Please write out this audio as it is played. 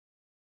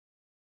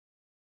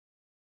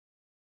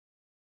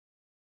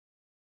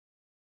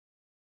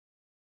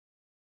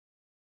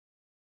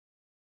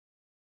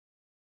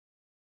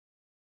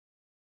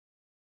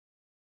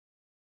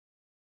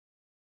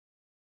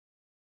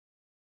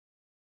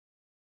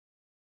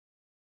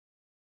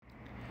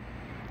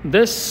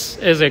This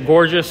is a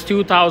gorgeous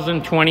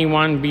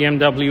 2021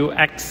 BMW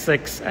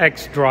X6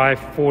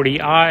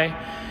 xDrive40i.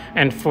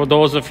 And for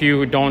those of you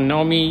who don't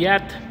know me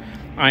yet,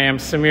 I am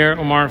Samir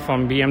Umer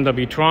from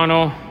BMW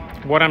Toronto.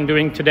 What I'm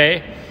doing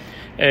today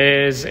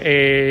is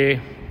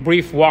a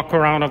brief walk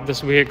around of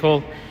this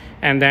vehicle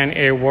and then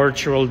a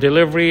virtual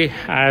delivery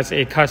as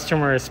a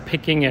customer is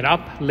picking it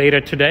up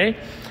later today.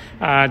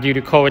 Due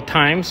to COVID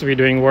times, we're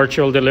doing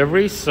virtual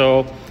deliveries.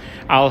 So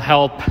I'll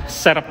help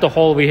set up the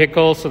whole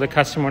vehicle so the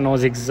customer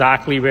knows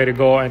exactly where to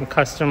go and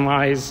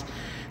customize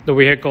the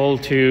vehicle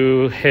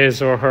to his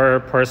or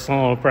her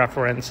personal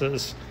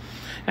preferences.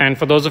 And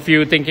for those of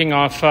you thinking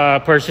of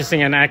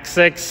purchasing an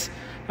X6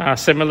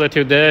 similar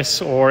to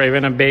this, or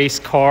even a base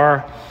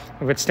car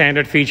with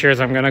standard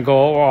features, I'm going to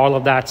go over all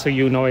of that so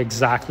you know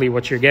exactly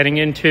what you're getting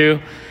into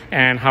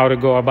and how to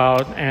go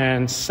about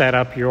and set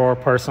up your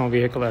personal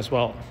vehicle as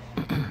well.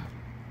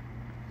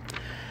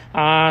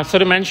 So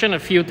to mention a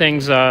few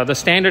things, the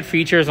standard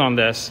features on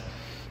this,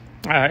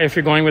 if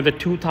you're going with the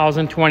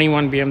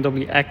 2021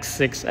 BMW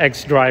X6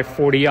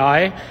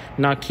 xDrive40i.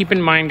 Now keep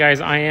in mind, guys,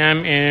 I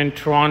am in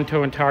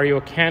Toronto, Ontario,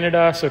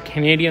 Canada, so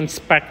Canadian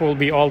spec will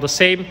be all the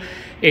same.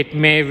 It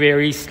may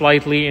vary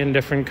slightly in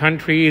different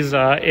countries,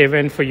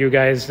 even for you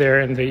guys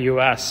there in the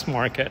US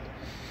market.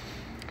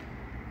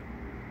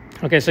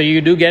 Okay, so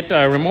you do get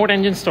a remote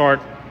engine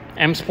start,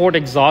 M Sport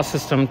exhaust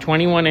system,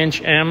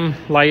 21-inch M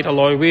light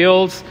alloy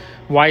wheels,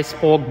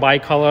 Y-spoke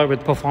bicolor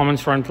with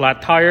performance front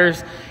flat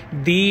tires.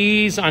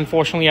 These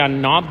unfortunately are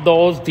not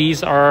those.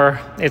 These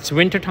are, it's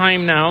winter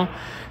time now,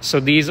 so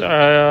these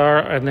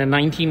are the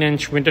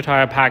 19-inch winter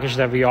tire package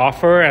that we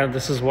offer, and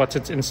this is what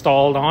it's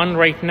installed on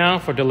right now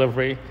for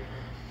delivery.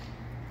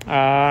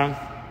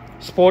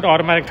 Sport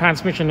automatic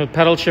transmission with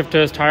pedal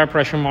shifters, tire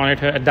pressure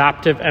monitor,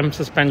 adaptive M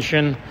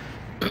suspension,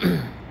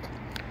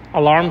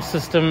 alarm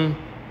system,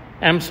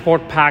 M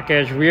Sport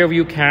package, rear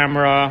view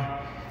camera,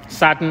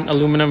 satin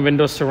aluminum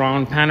window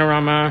surround,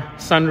 panorama,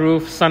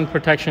 sunroof, sun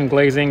protection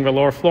glazing,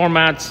 velour floor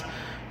mats,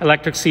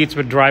 electric seats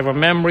with driver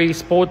memory,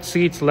 sports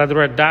seats,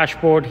 leatherette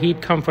dashboard,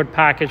 heat comfort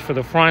package for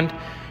the front,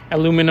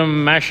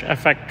 aluminum mesh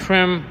effect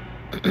trim,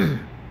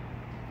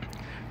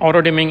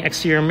 auto dimming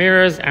exterior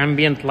mirrors,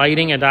 ambient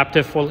lighting,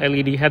 adaptive full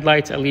LED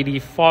headlights,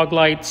 LED fog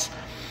lights,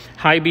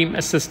 high beam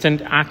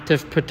assistant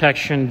active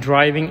protection,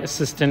 driving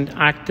assistant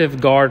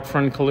active guard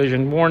front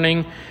collision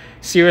warning,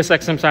 Sirius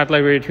XM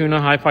satellite radio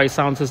tuner, hi-fi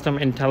sound system,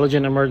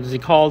 intelligent emergency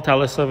call,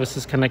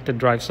 teleservices, connected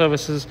drive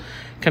services,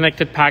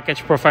 connected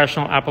package,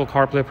 professional Apple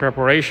CarPlay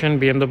preparation,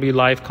 BMW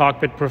Live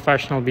Cockpit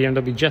Professional,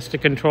 BMW gesture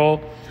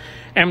control,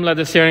 M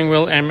leather steering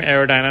wheel, M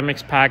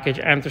aerodynamics package,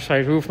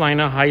 anthracite roof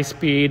liner, high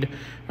speed,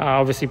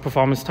 obviously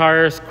performance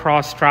tires,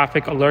 cross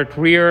traffic alert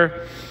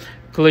rear,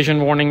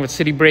 collision warning with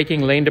city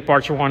braking, lane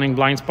departure warning,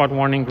 blind spot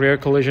warning, rear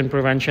collision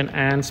prevention,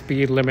 and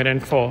speed limit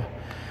info.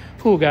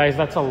 Cool, guys,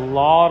 that's a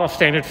lot of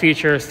standard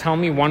features. Tell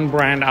me one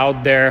brand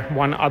out there,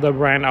 one other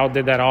brand out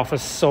there that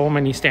offers so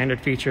many standard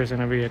features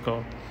in a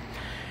vehicle.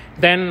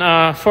 Then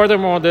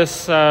furthermore,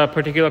 this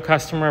particular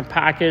customer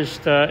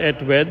packaged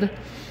it with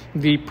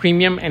the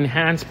premium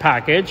enhanced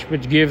package,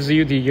 which gives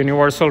you the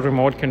universal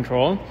remote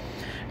control,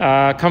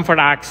 comfort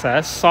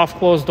access, soft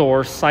closed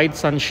doors, side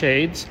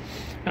sunshades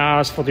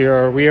for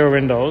your rear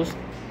windows,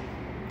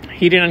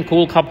 heated and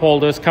cool cup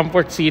holders,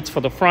 comfort seats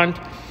for the front,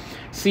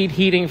 seat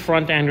heating,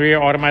 front and rear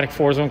automatic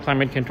 4-zone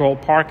climate control,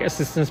 park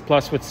assistance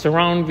plus with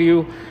surround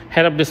view,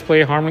 head-up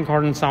display, Harman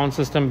Kardon sound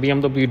system,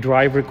 BMW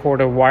drive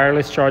recorder,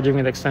 wireless charging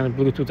with extended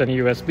Bluetooth and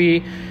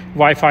USB,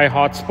 Wi-Fi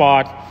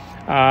hotspot,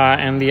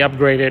 and the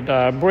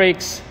upgraded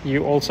brakes.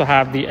 You also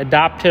have the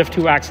adaptive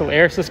 2-axle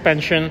air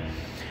suspension,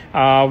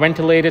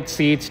 ventilated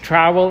seats,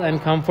 travel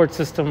and comfort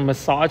system,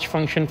 massage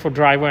function for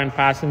driver and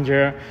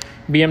passenger,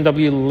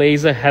 BMW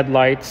laser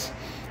headlights,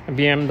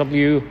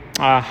 BMW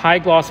high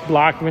gloss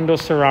black window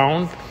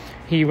surround.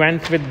 He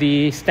went with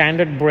the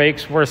standard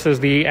brakes versus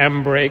the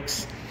M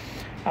brakes.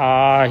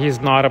 He's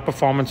not a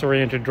performance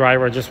oriented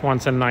driver, just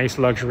wants a nice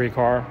luxury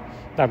car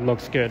that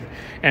looks good.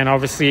 And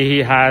obviously he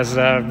has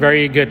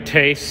very good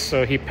taste,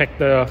 so he picked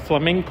the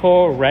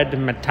Flamenco red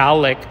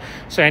metallic.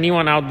 So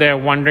anyone out there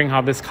wondering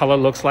how this color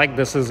looks like,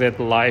 this is it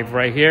live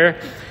right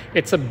here.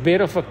 It's a bit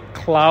of a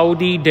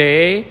cloudy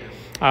day.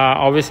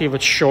 Obviously it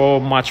would show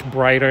much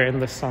brighter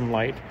in the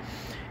sunlight.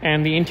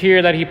 And the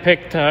interior that he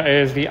picked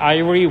is the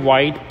ivory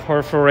white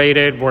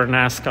perforated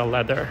Vernasca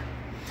leather.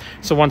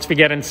 So once we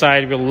get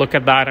inside, we'll look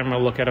at that and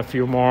we'll look at a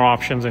few more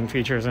options and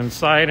features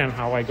inside and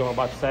how I go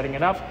about setting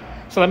it up.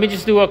 So let me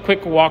just do a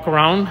quick walk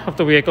around of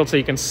the vehicle so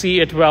you can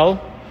see it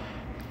well.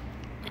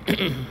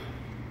 I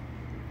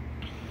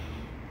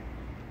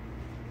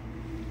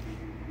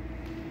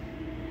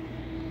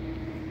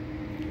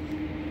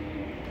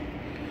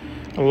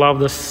love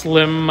the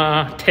slim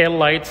tail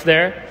lights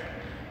there.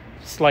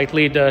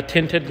 Slightly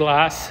tinted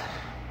glass.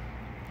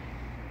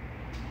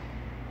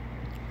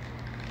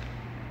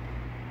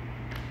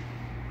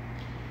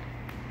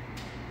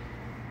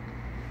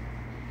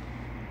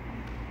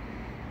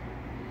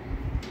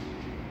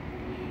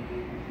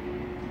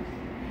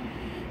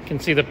 You can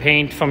see the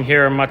paint from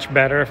here much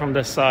better from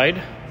this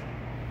side.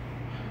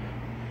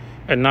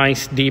 a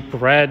nice deep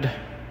red.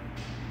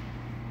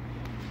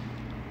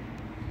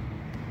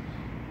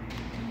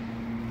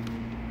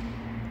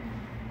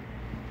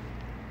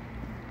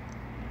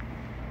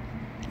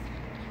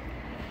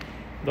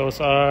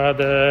 Those are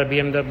the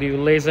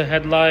BMW laser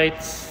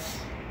headlights.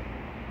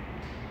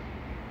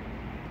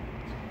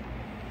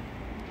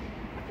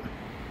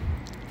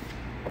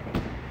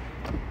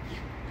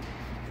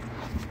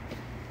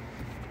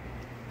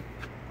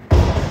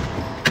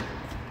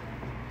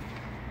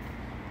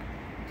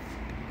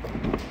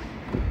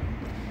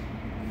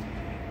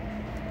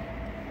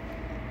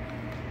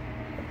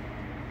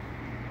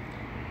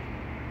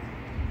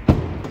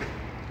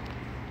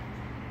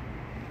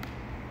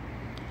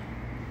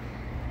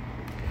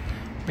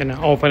 Gonna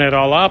open it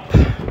all up.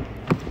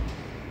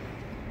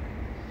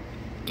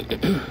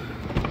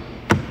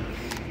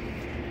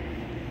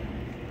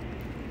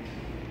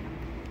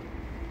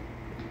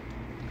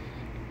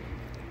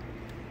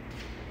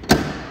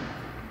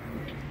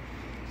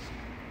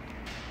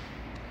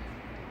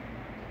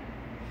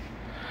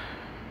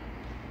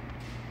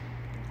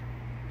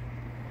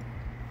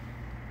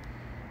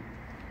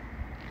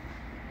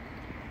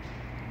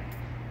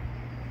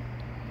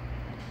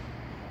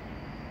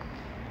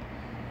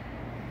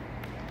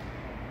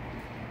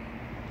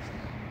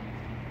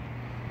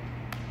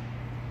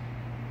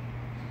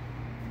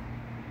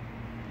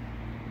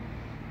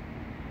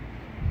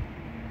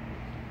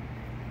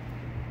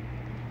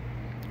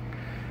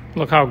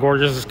 Look how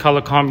gorgeous this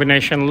color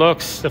combination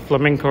looks. The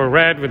Flamenco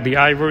red with the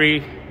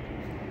ivory.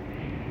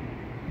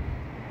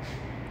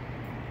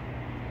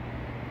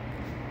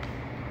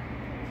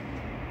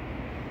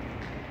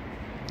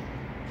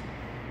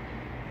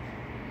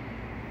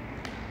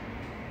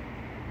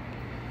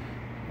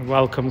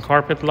 Welcome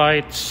carpet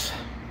lights.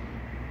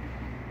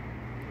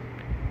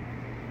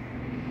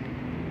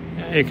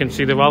 You can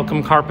see the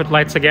welcome carpet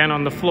lights again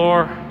on the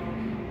floor.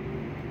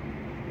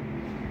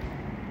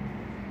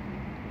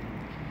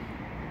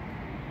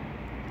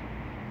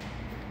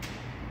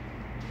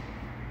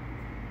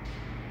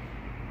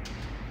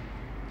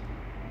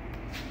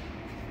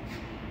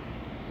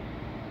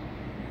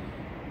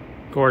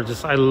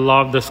 Gorgeous. I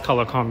love this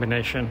color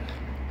combination.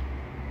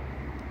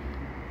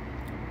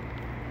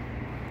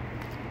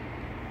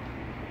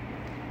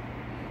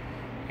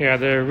 Yeah,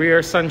 the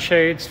rear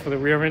sunshades for the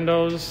rear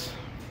windows.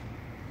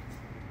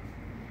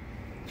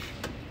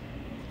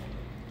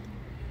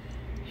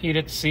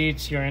 Heated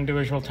seats, your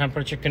individual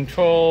temperature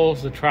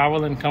controls, the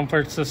travel and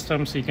comfort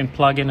system, so you can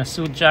plug in a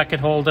suit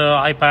jacket holder,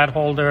 iPad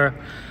holder,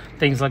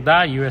 things like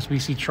that.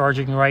 USB-C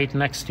charging right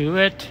next to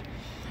it.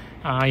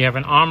 You have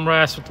an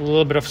armrest with a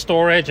little bit of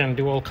storage and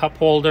dual cup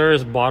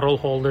holders, bottle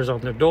holders on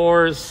the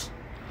doors.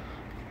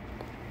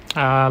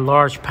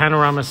 Large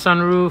panorama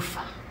sunroof.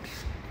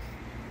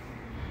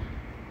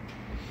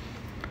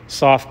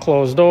 Soft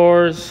closed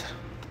doors.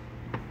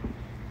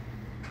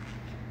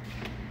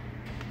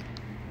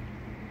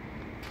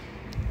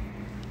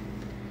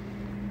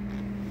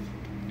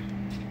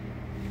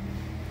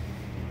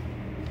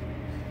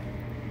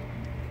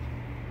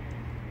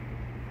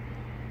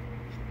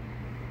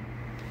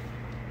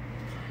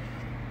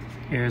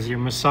 Here's your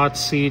massage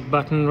seat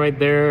button right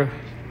there.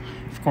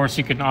 Of course,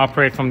 you can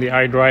operate from the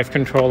iDrive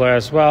controller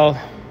as well.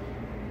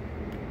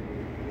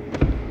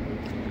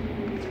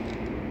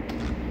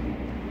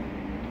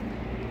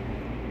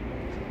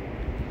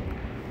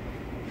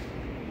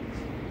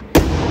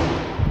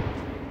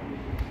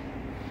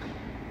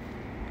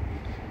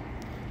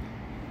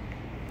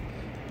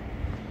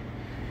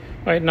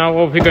 Right now,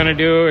 what we're going to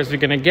do is we're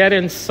going to get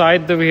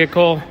inside the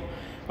vehicle.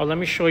 Oh, let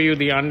me show you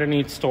the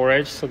underneath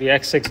storage. So the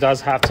X6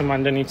 does have some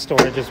underneath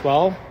storage as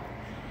well.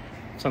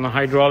 It's on a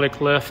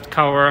hydraulic lift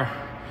cover.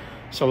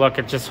 So look,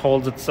 it just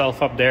holds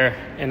itself up there.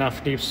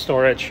 Enough deep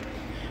storage.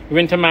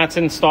 Winter mats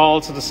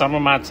installed, so the summer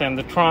mats are in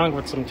the trunk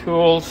with some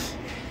tools.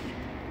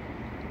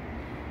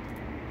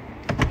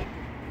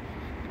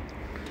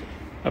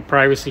 A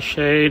privacy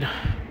shade.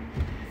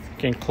 You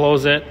can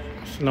close it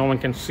so no one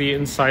can see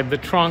inside the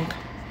trunk.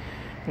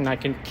 And I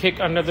can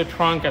kick under the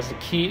trunk as the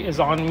key is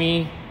on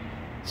me.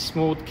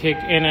 Smooth kick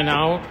in and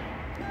out,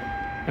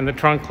 and the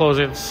trunk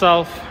closes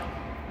itself.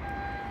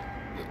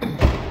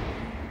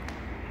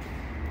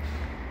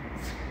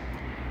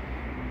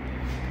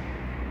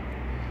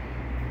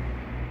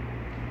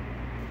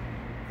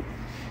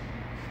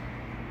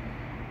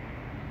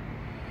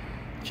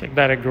 Check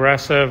that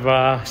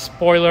aggressive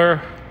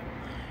spoiler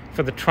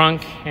for the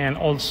trunk and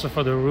also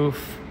for the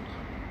roof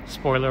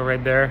spoiler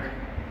right there.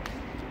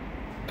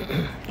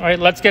 All right,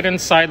 let's get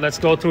inside. Let's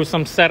go through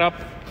some setup.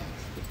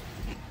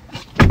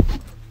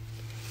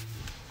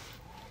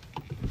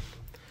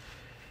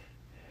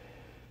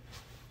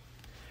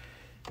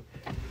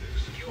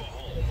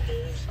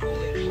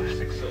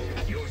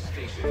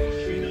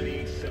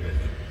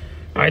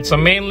 All right, so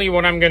mainly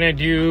what I'm gonna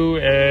do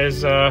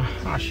is,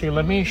 actually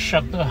let me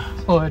shut the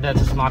hood that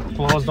is not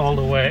closed all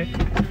the way.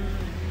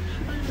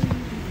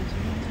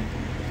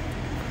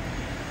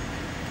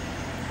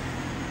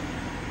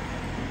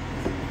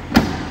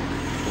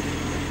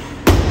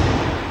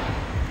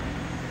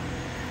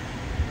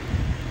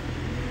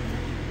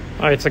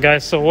 All right, so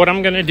guys, so what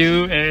I'm gonna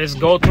do is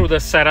go through the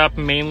setup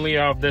mainly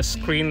of the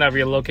screen that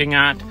we're looking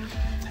at,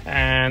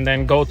 and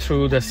then go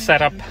through the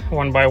setup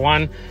one by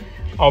one.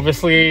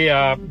 Obviously,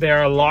 there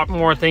are a lot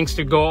more things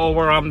to go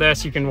over on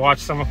this. You can watch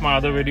some of my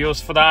other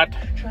videos for that.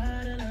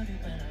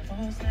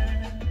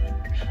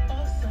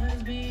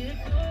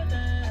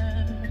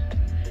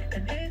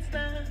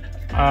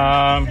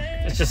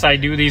 It's just I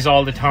do these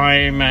all the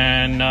time,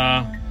 and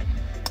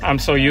I'm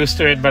so used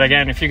to it. But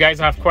again, if you guys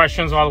have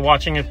questions while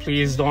watching it,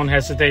 please don't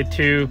hesitate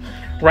to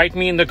write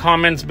me in the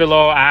comments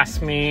below.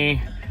 Ask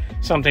me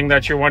something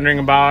that you're wondering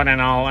about,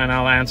 and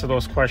I'll answer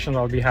those questions.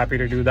 I'll be happy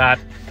to do that.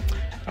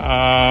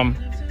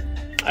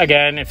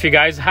 Again, if you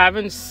guys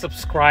haven't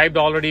subscribed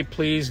already,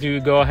 please do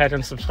go ahead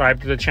and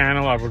subscribe to the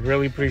channel. I would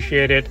really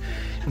appreciate it.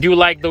 Do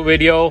like the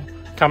video,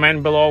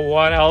 comment below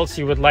what else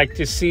you would like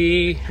to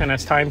see, and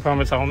as time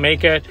permits, I'll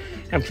make it.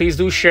 And please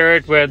do share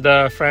it with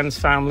friends,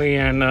 family,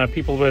 and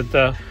people with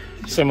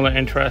similar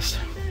interests.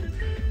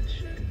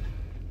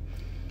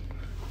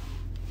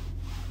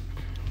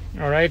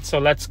 All right, so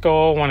let's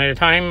go one at a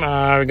time.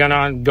 We're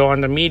gonna go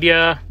on the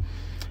media,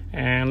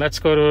 and let's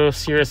go to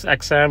Sirius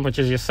XM, which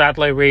is your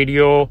satellite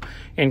radio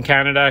in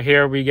Canada.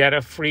 Here we get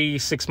a free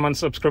 6-month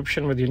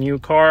subscription with your new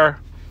car.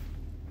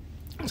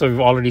 So we've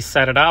already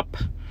set it up.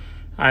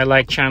 I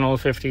like channel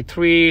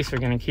 53, so we're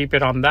going to keep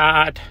it on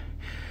that.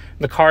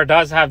 The car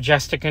does have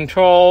gesture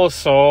control,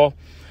 so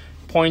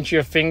point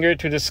your finger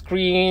to the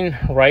screen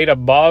right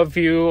above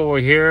you over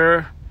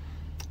here.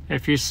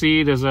 If you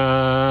see, there's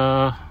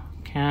a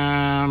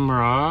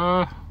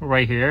camera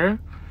right here.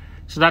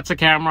 So that's a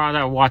camera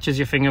that watches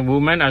your finger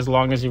movement. As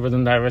long as you're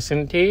within that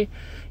vicinity,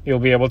 you'll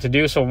be able to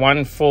do so.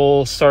 One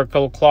full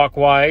circle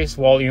clockwise,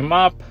 volume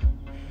up.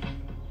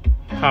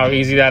 How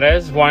easy that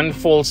is. One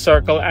full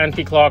circle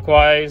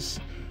anti-clockwise,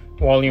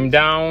 volume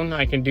down.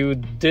 I can do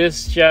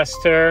this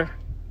gesture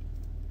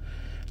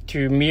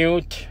to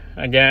mute,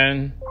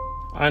 again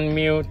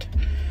unmute.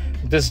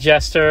 This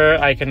gesture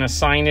I can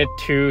assign it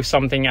to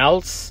something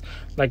else,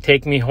 like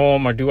take me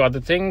home or do other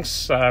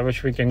things,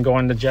 which we can go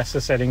in the gesture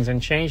settings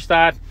and change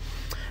that.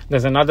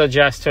 There's another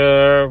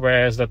gesture,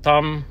 where's the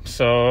thumb,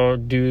 so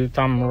do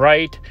thumb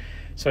right,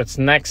 so it's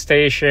next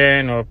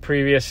station or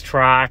previous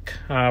track,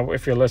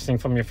 if you're listening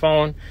from your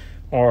phone,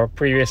 or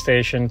previous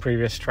station,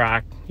 previous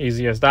track,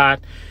 easy as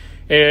that.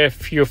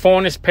 If your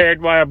phone is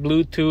paired via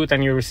Bluetooth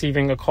and you're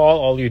receiving a call,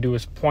 all you do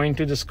is point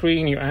to the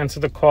screen, you answer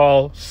the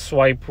call,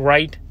 swipe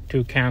right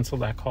to cancel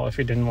that call if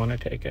you didn't want to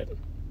take it.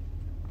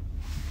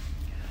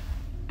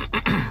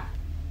 All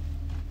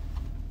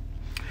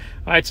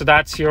right, so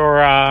that's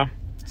your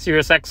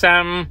Sirius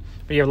XM.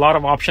 You have a lot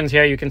of options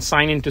here. You can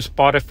sign into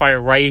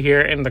Spotify right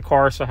here in the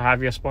car, so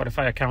have your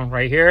Spotify account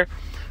right here,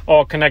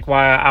 or connect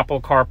via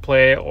Apple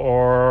CarPlay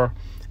or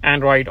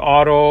Android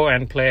Auto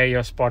and play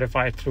your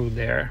Spotify through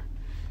there.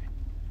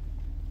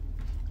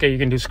 Okay, you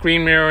can do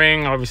screen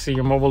mirroring, obviously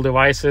your mobile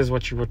devices,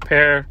 what you would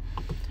pair.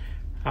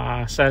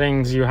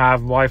 Settings, you have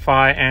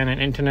Wi-Fi and an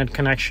internet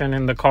connection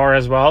in the car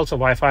as well. So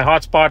Wi-Fi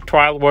hotspot,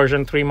 trial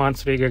version, 3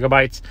 months, 3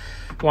 gigabytes.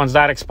 Once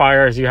that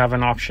expires, you have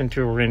an option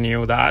to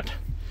renew that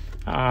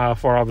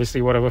for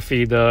obviously whatever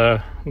fee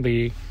the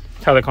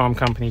telecom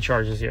company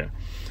charges you.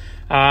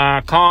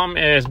 Com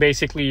is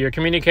basically your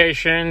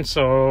communication,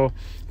 so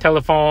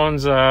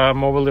telephones,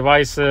 mobile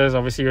devices.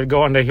 Obviously you'll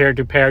go under here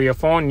to pair your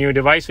phone, new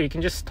device, so you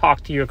can just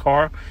talk to your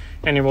car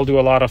and it will do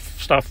a lot of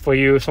stuff for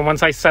you. So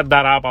once I set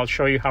that up, I'll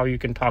show you how you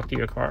can talk to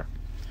your car.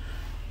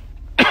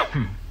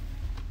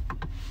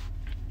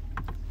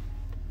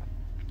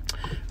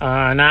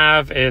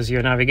 Nav is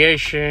your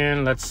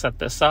navigation. Let's set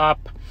this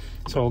up.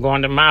 So we'll go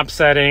into map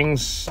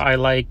settings. I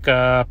like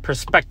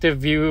perspective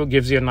view,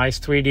 gives you a nice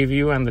 3D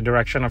view and the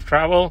direction of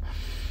travel.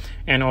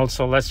 And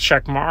also let's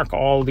check mark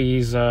all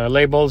these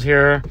labels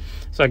here.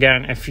 So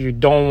again, if you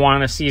don't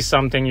want to see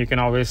something, you can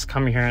always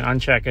come here and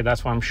uncheck it.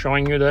 That's why I'm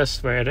showing you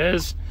this where it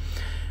is.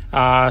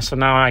 So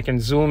now I can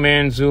zoom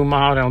in, zoom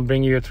out, and I'll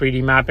bring you a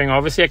 3D mapping.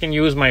 Obviously I can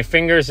use my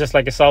fingers just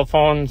like a cell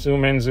phone,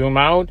 zoom in, zoom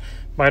out,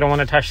 but I don't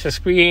want to touch the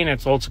screen.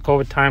 It's also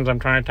COVID times. I'm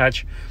trying to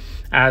touch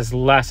as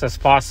less as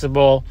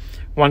possible.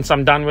 Once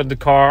I'm done with the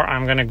car,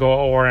 I'm going to go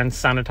over and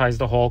sanitize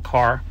the whole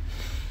car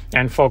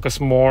and focus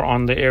more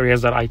on the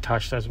areas that I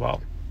touched as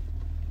well.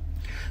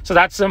 So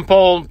that's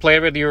simple. Play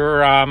with your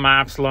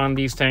maps, learn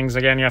these things.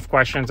 Again, you have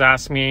questions,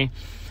 ask me.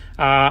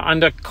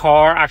 Under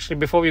car, actually,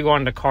 before we go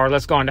into car,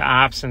 let's go into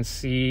apps and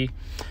see.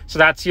 So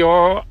that's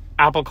your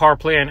Apple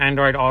CarPlay and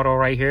Android Auto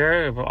right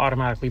here. It will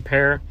automatically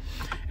pair.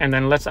 And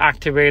then let's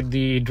activate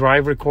the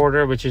drive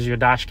recorder, which is your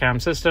dash cam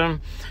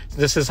system.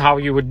 So this is how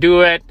you would do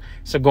it.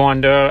 So go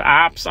under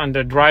apps,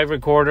 under drive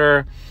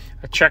recorder,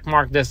 check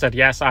mark this that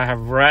yes, I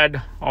have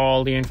read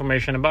all the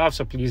information above,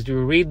 so please do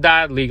read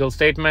that, legal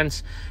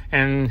statements,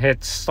 and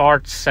hit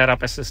start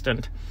setup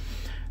assistant.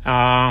 So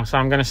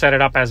I'm going to set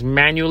it up as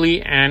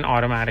manually and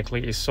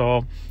automatically.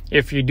 So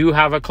if you do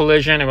have a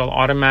collision, it will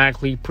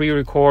automatically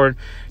pre-record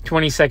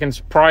 20 seconds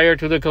prior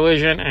to the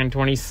collision and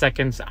 20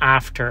 seconds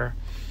after.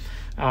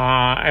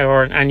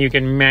 and you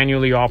can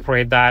manually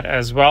operate that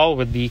as well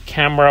with the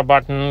camera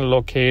button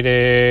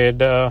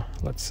located,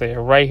 let's say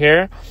right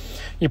here.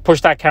 You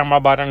push that camera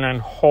button and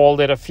hold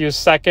it a few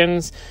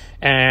seconds,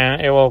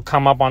 and it will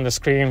come up on the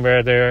screen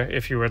where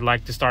if you would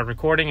like to start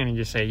recording, and you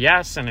just say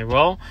yes, and it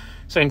will.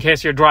 So in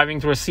case you're driving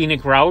through a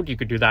scenic route, you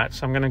could do that.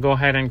 So I'm going to go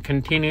ahead and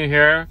continue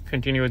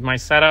with my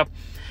setup.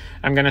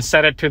 I'm going to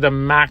set it to the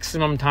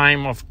maximum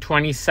time of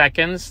 20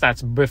 seconds.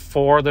 That's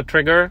before the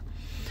trigger.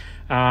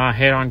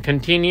 Hit on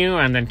continue,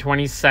 and then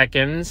 20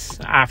 seconds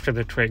after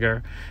the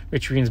trigger,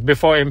 which means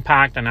before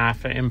impact and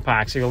after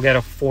impact. So you'll get a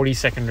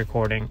 40-second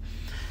recording.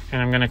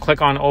 And I'm going to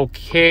click on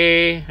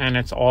OK, and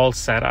it's all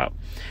set up.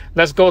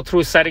 Let's go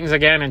through settings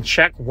again and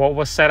check what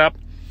was set up.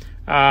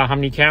 How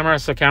many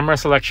cameras? So camera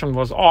selection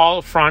was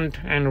all front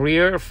and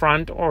rear,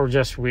 front or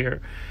just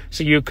rear.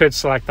 So you could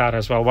select that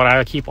as well, but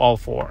I keep all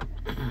 4.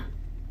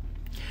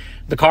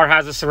 The car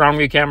has a surround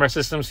view camera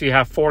system, so you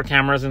have 4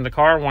 cameras in the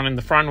car, 1 in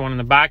the front, 1 in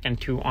the back, and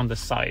 2 on the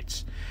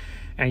sides.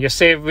 And your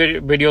saved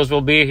videos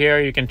will be here.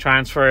 You can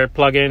transfer it,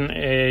 plug in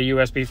a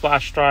USB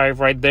flash drive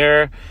right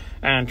there,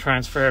 and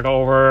transfer it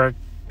over,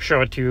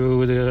 show it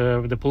to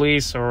the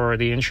police or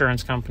the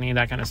insurance company,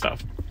 that kind of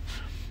stuff.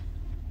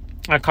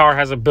 A car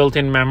has a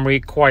built-in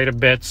memory quite a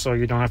bit, so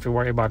you don't have to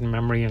worry about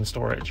memory and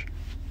storage.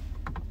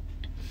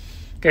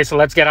 Okay, so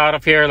let's get out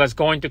of here. Let's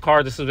go into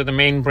car. This is where the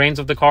main brains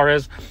of the car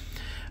is.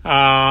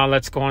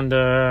 Let's go on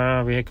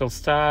the vehicle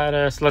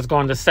status. Let's go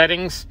on the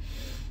settings.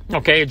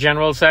 Okay,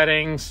 general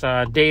settings,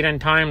 date and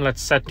time.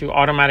 Let's set to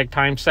automatic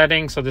time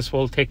settings. So this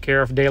will take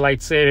care of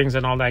daylight savings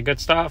and all that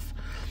good stuff.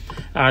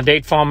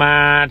 Date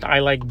format, I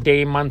like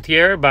day, month,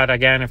 year, but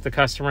again, if the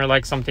customer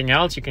likes something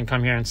else, you can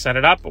come here and set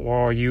it up,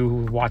 or you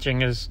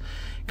watching is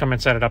come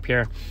and set it up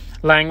here.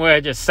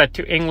 Language is set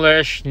to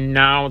English.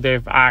 Now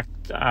they've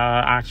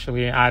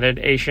actually added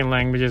Asian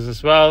languages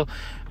as well.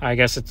 I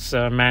guess it's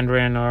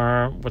Mandarin,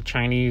 or what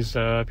Chinese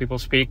people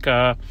speak,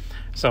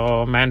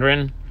 so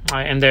Mandarin.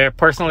 And their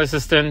personal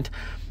assistant,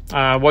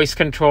 voice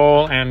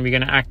control, and we're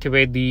going to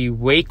activate the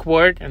wake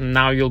word, and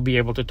now you'll be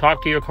able to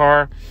talk to your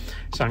car.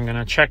 So I'm going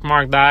to check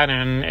mark that,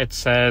 and it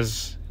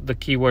says the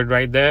keyword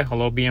right there,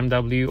 hello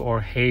BMW or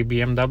hey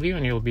BMW,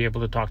 and you'll be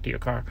able to talk to your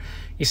car.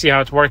 You see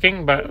how it's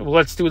working? But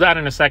let's do that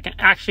in a second.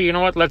 Actually, you know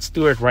what? Let's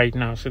do it right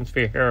now since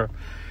we're here,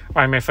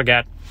 or I may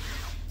forget.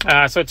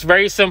 So it's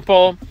very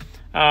simple.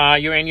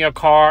 You're in your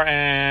car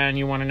and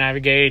you want to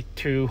navigate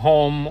to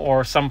home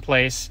or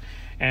someplace,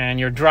 and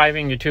you're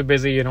driving, you're too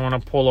busy, you don't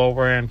want to pull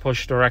over and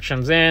push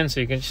directions in, so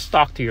you can just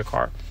talk to your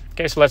car.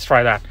 Okay, so let's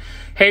try that.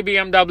 Hey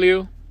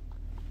BMW,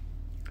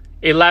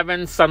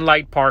 11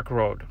 Sunlight Park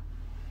Road.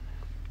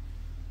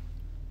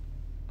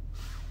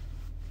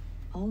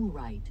 All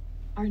right.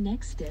 Our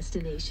next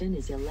destination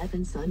is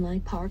 11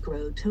 Sunlight Park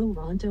Road,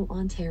 Toronto,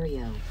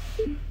 Ontario.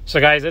 So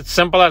guys, it's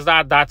simple as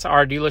that. That's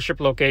our dealership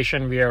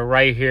location. We are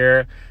right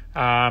here.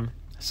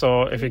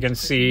 So if you can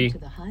see,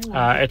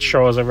 it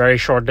shows a very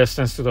short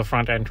distance to the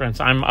front entrance.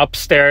 I'm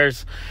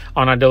upstairs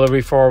on a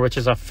delivery floor, which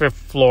is a 5th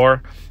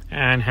floor,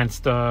 and hence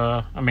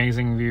the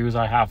amazing views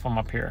I have from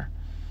up here.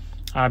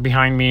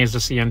 Behind me is the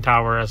CN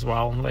Tower as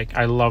well. Like,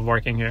 I love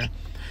working here.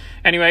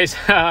 Anyways,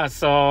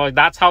 so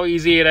that's how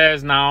easy it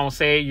is. Now,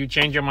 say you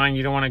change your mind,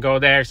 you don't want to go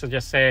there, so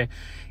just say,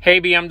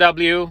 hey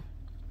BMW,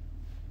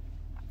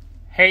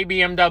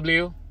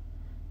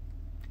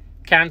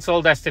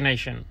 cancel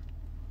destination.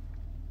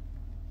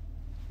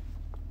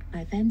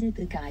 I've ended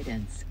the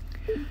guidance.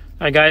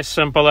 Alright guys,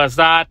 simple as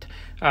that.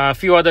 A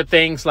few other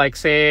things, like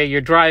say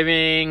you're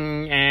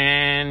driving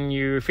and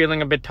you're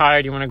feeling a bit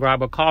tired, you want to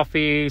grab a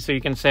coffee, so you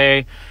can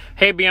say,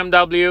 hey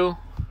BMW,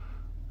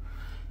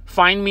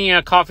 find me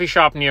a coffee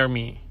shop near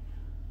me.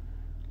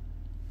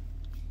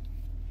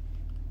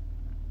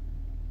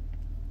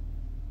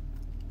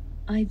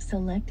 I've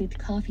selected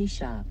coffee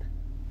shop.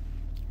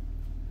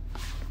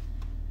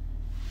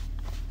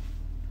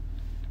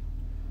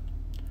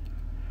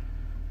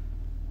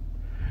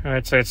 All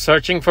right, so it's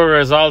searching for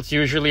results.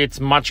 Usually it's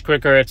much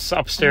quicker. It's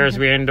upstairs,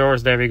 we're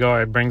indoors. There we go.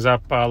 It brings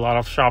up a lot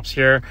of shops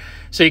here.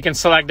 So you can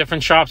select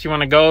different shops you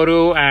want to go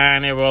to,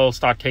 and it will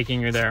start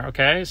taking you there,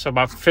 okay? So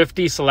about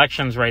 50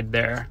 selections right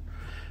there.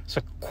 So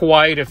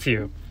quite a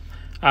few.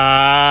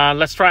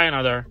 Let's try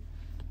another.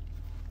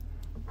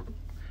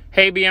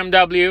 Hey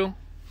BMW,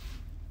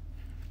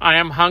 I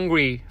am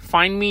hungry.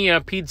 Find me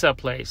a pizza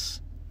place.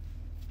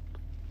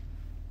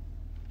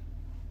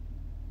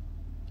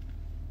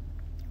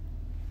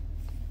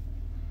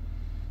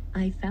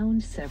 I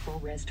found several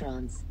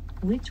restaurants.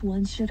 Which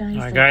one should I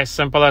select? Guys,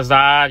 simple as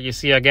that. You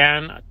see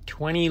again,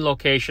 20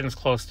 locations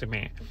close to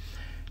me.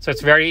 So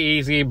it's very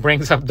easy.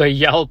 Brings up the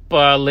Yelp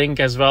link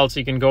as well,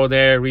 so you can go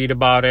there, read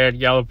about it,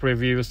 Yelp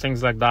reviews,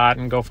 things like that,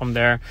 and go from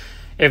there.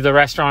 If the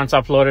restaurant's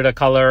uploaded a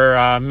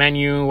color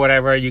menu,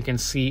 whatever, you can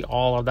see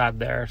all of that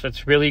there. So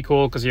it's really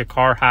cool because your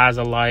car has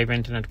a live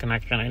internet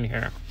connection in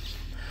here.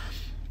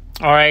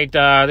 All right,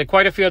 there are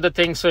quite a few other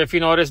things. So if you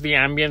notice, the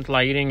ambient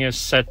lighting is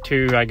set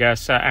to, I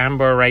guess,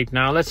 amber right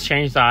now. Let's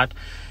change that.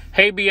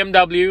 Hey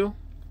BMW,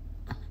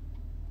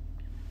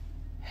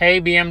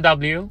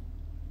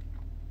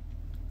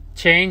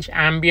 change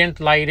ambient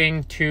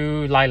lighting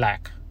to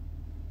lilac.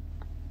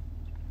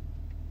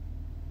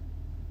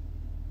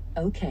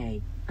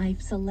 Okay,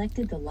 I've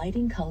selected the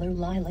lighting color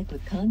lilac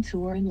with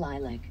contour and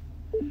lilac.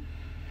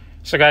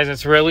 So guys,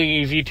 it's really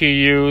easy to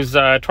use.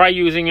 Try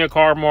using your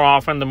car more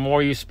often. The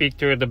more you speak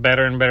to it, the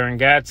better and better it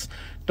gets.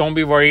 Don't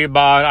be worried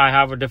about I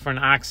have a different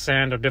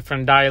accent or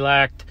different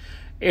dialect.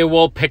 It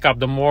will pick up.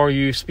 The more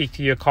you speak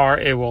to your car,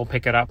 it will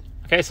pick it up.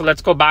 Okay, so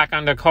let's go back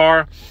on the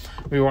car.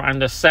 We were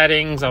under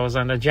settings. I was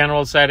under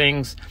general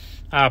settings.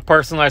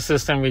 Personal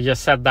assistant, we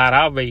just set that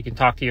up where you can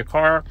talk to your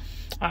car.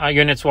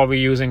 Units, what we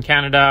use in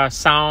Canada.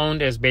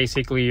 Sound is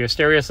basically your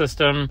stereo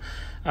system.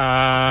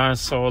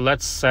 So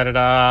let's set it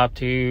up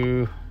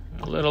to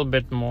a little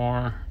bit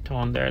more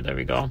tone there. There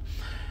we go.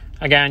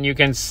 Again, you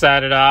can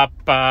set it up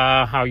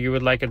how you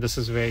would like it. This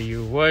is where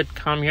you would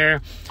come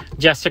here.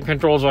 Gesture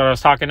controls, what I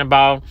was talking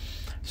about.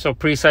 So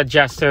preset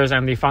gestures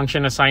and the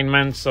function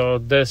assignment. So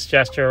this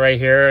gesture right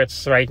here,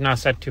 it's right now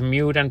set to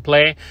mute and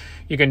play.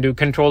 You can do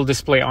control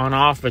display on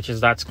off, which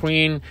is that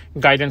screen,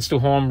 guidance to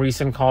home,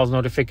 recent calls,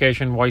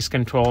 notification, voice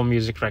control,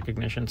 music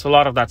recognition. So a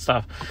lot of that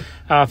stuff.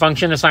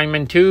 Function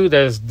assignment 2,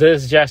 there's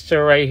this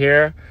gesture right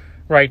here.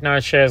 Right now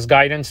it shares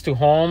guidance to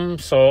home.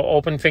 So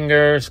open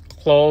fingers,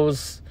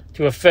 close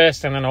to a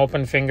fist, and then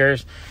open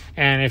fingers.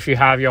 And if you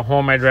have your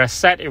home address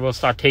set, it will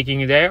start taking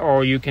you there,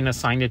 or you can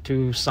assign it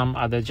to some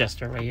other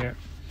gesture right here.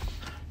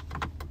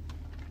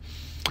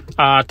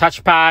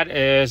 Touchpad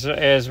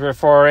is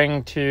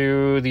referring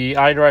to the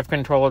iDrive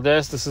control of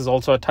this. This is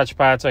also a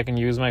touchpad, so I can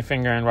use my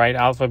finger and write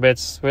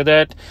alphabets with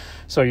it.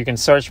 So you can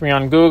search me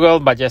on Google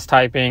by just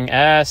typing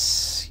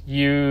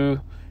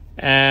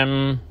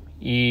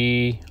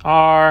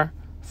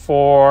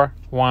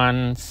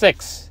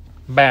SUMER416.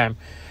 Bam.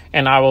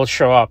 And I will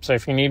show up. So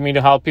if you need me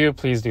to help you,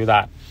 please do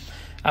that.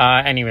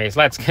 Anyways,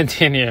 let's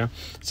continue.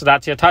 So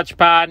that's your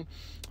touchpad.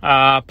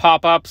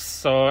 Pop-ups,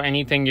 so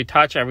anything you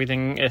touch,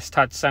 everything is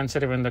touch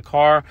sensitive in the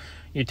car.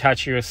 You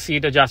touch your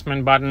seat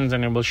adjustment buttons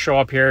and it will show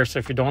up here. So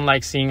if you don't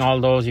like seeing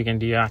all those, you can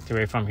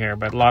deactivate from here,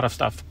 but a lot of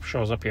stuff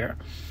shows up here.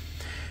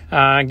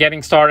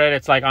 Getting started,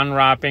 it's like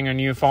unwrapping a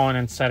new phone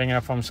and setting it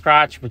up from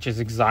scratch, which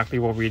is exactly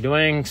what we're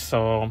doing.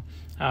 So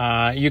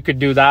you could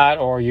do that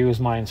or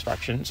use my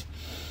instructions.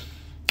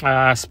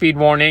 Speed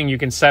warning, you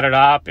can set it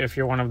up. If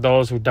you're one of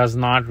those who does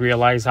not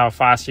realize how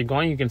fast you're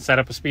going, you can set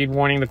up a speed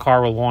warning. The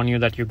car will warn you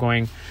that you're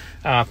going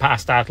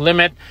past that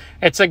limit.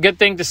 It's a good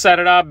thing to set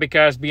it up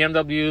because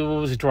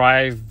BMWs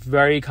drive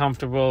very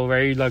comfortable,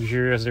 very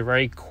luxurious, they're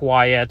very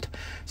quiet.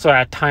 So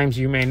at times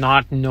you may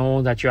not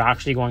know that you're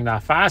actually going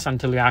that fast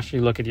until you actually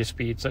look at your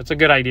speed. So it's a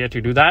good idea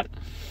to do that.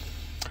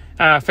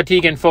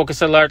 Fatigue and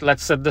focus alert,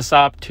 let's set this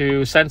up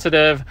to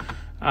sensitive.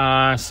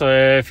 So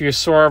if you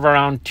swerve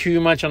around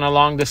too much on a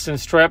long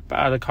distance trip,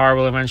 the car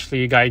will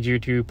eventually guide you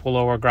to pull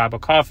over, grab a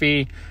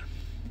coffee.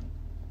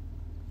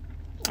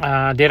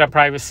 Data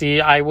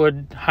privacy, I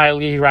would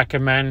highly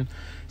recommend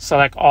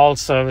select all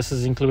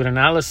services include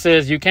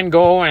analysis. You can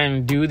go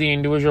and do the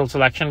individual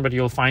selection, but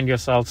you'll find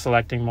yourself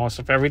selecting most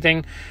of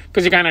everything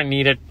because you kind of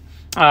need it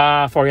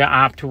for your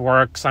app to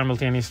work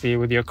simultaneously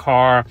with your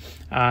car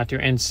to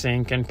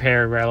in-sync and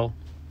pair well.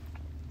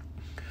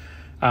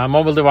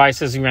 Mobile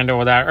devices, we went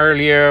over that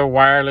earlier.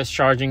 Wireless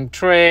charging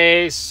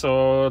tray.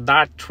 So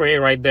that tray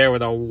right there where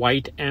the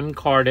white M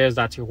card is,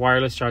 that's your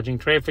wireless charging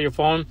tray for your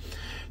phone.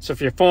 So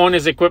if your phone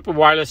is equipped with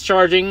wireless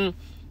charging,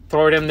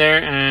 throw it in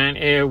there and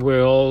it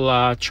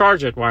will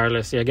charge it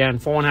wirelessly. Again,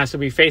 phone has to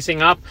be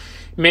facing up.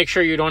 Make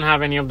sure you don't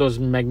have any of those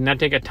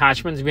magnetic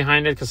attachments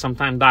behind it because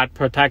sometimes that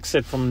protects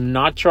it from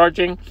not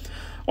charging.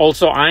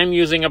 Also, I'm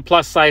using a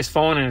plus size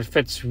phone and it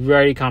fits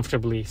very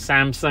comfortably.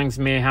 Samsungs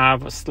may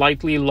have a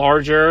slightly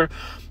larger,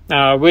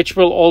 which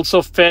will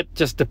also fit,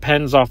 just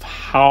depends of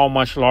how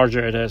much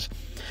larger it is.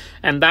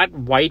 And that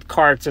white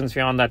card, since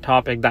we're on that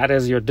topic, that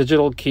is your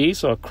digital key,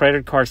 so a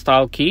credit card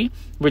style key,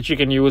 which you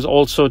can use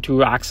also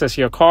to access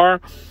your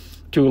car,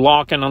 to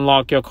lock and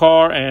unlock your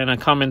car,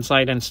 and come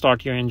inside and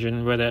start your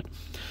engine with it,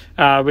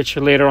 which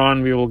later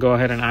on we will go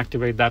ahead and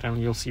activate that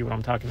and you'll see what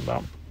I'm talking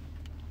about.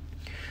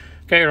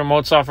 Okay,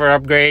 remote software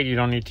upgrade, you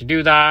don't need to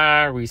do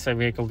that. Reset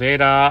vehicle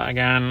data.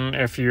 Again,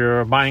 if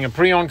you're buying a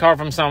pre-owned car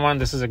from someone,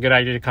 this is a good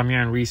idea to come here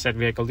and reset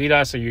vehicle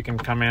data so you can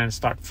come in and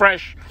start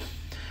fresh.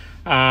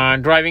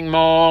 Driving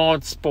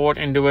mode, sport,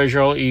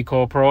 individual,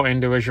 eco, pro,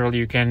 individual.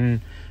 You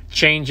can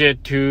change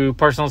it to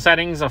personal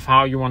settings of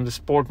how you want the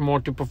sport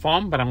mode to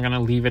perform, but I'm going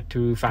to leave it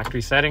to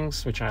factory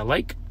settings, which I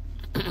like.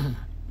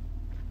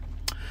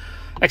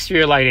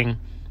 Exterior lighting.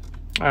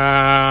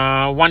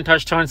 One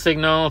touch turn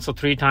signal, so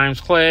 3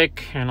 times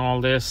click and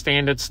all this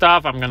standard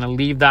stuff. I'm going to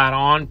leave that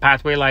on.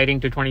 Pathway lighting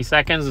to 20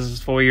 seconds. This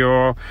is for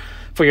your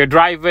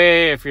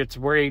driveway. If it's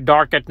very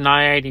dark at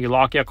night, you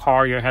lock your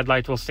car, your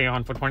headlights will stay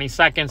on for 20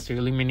 seconds to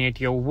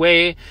illuminate your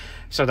way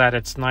so that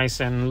it's nice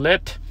and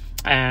lit.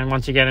 And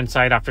once you get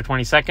inside after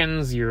 20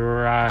 seconds,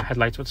 your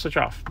headlights would switch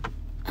off.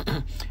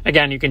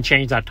 Again, you can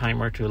change that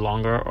timer to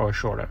longer or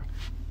shorter.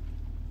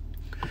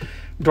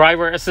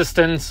 Driver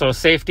assistance, so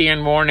safety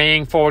and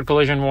warning, forward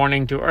collision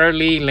warning to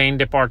early, lane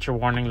departure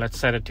warning, let's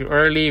set it to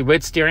early,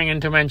 with steering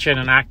intervention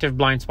and active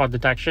blind spot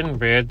detection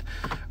with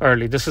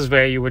early. This is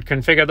where you would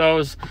configure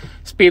those.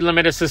 Speed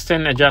limit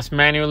assistant, adjust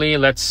manually.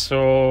 Let's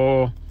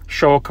show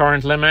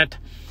current limit.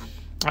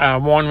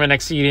 Warn when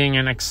exceeding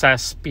an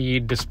excess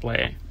speed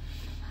display.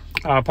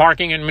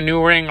 Parking and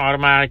maneuvering,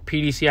 automatic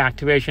PDC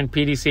activation.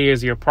 PDC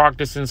is your park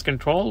distance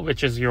control,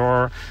 which is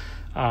your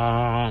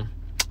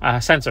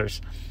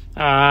sensors.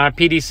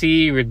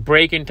 PDC with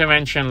brake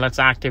intervention, let's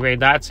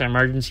activate that. So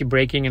emergency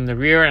braking in the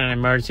rear and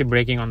emergency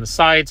braking on the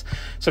sides.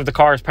 So if the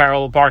car is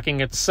parallel parking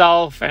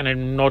itself and it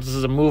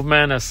notices a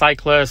movement, a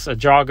cyclist, a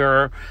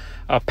jogger,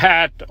 a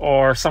pet,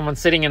 or someone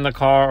sitting in the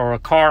car, or a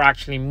car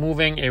actually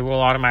moving, it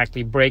will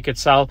automatically brake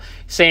itself.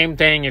 Same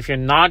thing if you're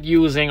not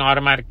using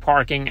automatic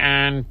parking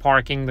and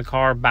parking the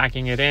car,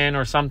 backing it in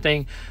or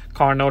something,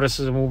 car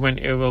notices a movement,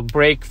 it will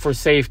brake for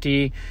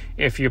safety.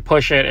 If you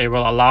push it, it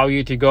will allow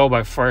you to go,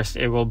 but first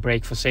it will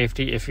brake for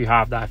safety if you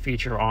have that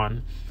feature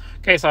on.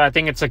 Okay, so I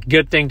think it's a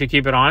good thing to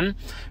keep it on.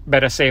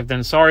 Better safe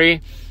than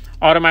sorry.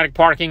 Automatic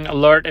parking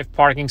alert if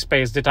parking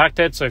space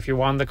detected. So if you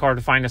want the car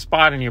to find a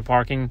spot and you're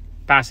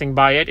passing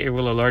by it, it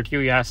will alert you,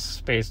 yes,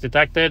 space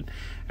detected,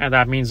 and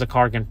that means the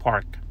car can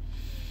park.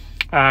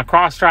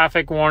 Cross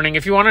traffic warning.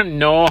 If you want to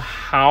know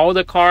how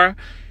the car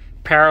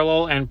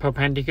parallel and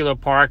perpendicular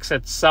parks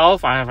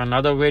itself, I have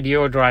another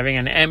video driving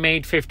an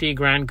M850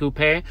 Grand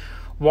Coupe.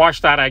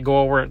 Watch that. I go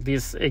over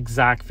this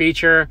exact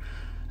feature,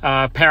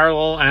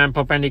 parallel and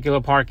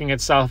perpendicular parking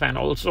itself, and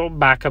also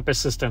backup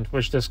assistant,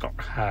 which this car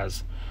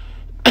has.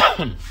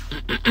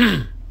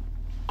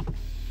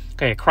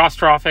 Okay, cross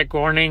traffic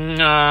warning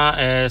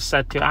is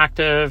set to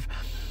active.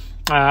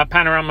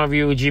 Panorama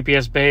view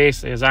GPS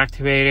base is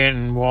activated,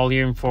 and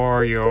volume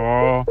for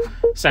your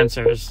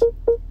sensors.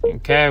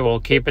 Okay,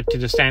 we'll keep it to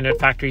the standard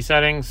factory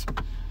settings.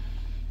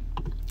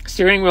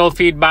 Steering wheel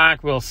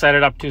feedback, we'll set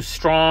it up to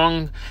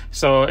strong.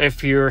 So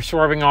if you're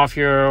swerving off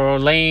your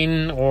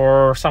lane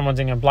or someone's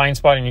in a blind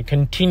spot and you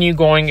continue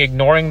going,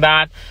 ignoring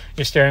that,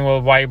 your steering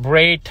will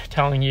vibrate,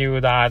 telling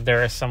you that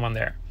there is someone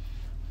there.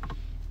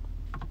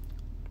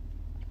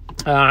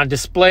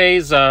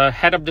 Displays,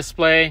 head-up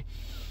display,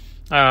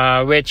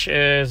 which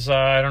is,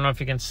 I don't know if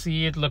you can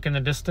see it, look in the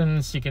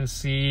distance, you can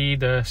see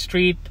the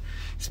street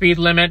speed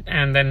limit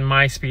and then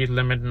my speed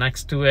limit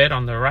next to it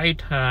on the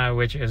right,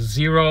 which is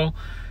 0.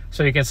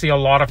 So you can see a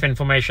lot of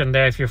information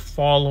there. If you're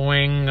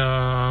following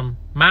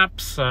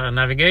maps,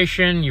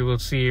 navigation, you will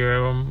see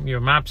your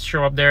maps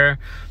show up there,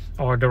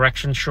 or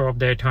directions show up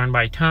there turn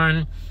by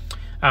turn.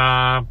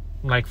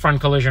 Like front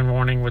collision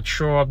warning would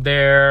show up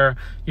there.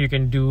 You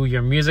can do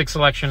your music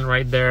selection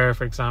right there.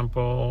 For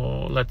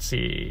example, let's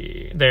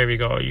see, there we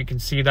go. You can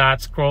see that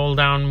scroll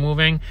down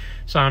moving.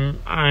 So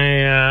I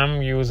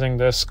am using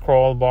the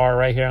scroll bar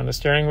right here on the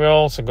steering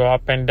wheel. So go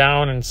up and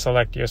down and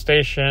select your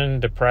station,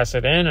 depress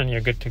it in, and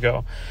you're good to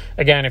go.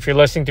 Again, if you're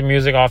listening to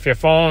music off your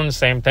phone,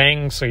 same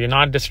thing. So you're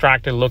not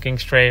distracted, looking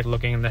straight,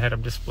 looking in the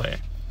head-up display.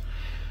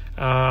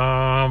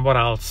 What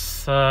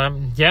else?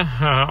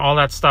 All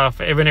that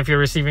stuff. Even if you're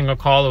receiving a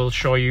call, it will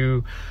show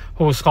you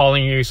who's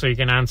calling you, so you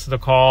can answer the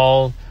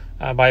call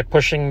by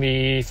pushing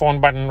the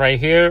phone button right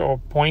here, or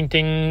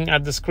pointing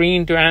at the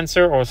screen to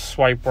answer, or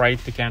swipe right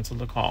to cancel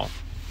the call.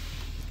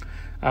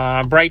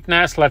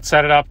 Brightness, let's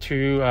set it up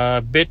to a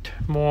bit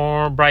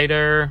more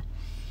brighter.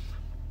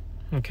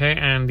 Okay,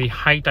 and the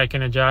height I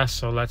can adjust,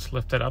 so let's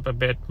lift it up a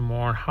bit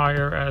more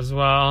higher as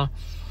well.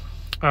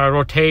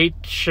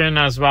 Rotation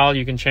as well,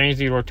 you can change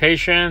the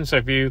rotation. So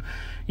if you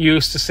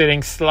used to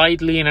sitting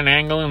slightly in an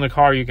angle in the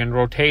car, you can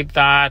rotate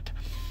that.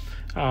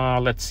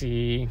 Let's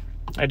see,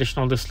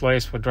 additional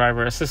displays for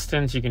driver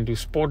assistance. You can do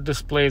sport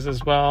displays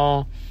as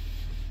well.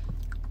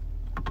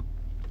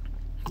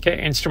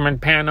 Okay, instrument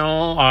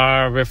panel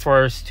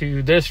refers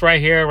to this right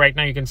here. Right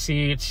now you can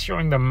see it's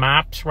showing the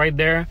maps right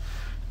there.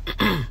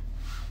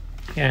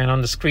 And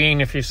on the screen,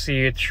 if you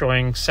see, it's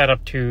showing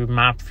setup to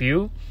map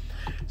view.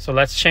 So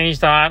let's change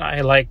that.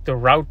 I like the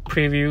route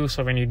preview.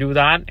 So when you do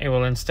that, it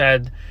will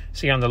instead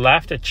see on the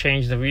left, it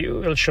changed the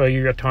view. It'll show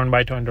you your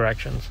turn-by-turn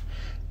directions.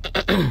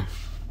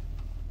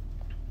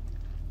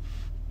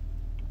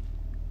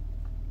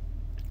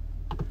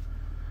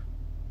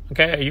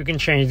 Okay, you can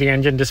change the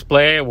engine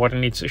display, what it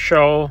needs to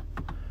show.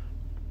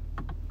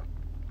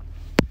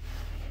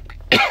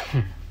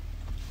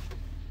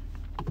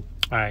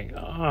 All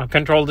right,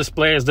 control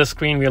display is the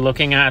screen we're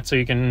looking at, so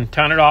you can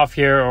turn it off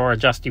here or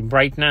adjust the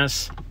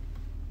brightness.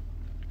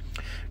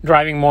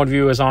 Driving mode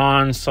view is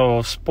on,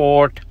 so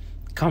sport,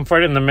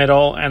 comfort in the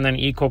middle, and then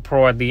Eco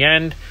Pro at the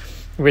end,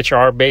 which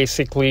are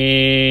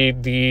basically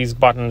these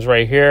buttons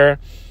right here.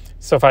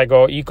 So if I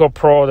go Eco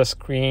Pro, the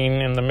screen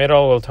in the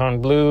middle will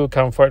turn blue,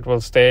 comfort will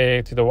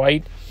stay to the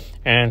white,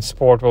 and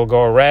sport will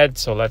go red.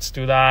 So let's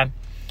do that.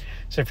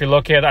 So if you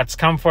look here, that's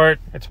comfort,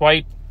 it's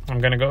white.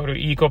 I'm gonna go to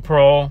Eco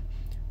Pro,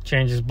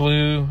 changes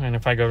blue, and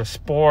if I go to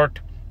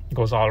sport, it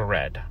goes all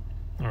red.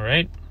 All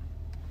right.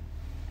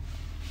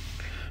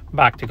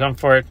 Back to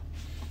comfort.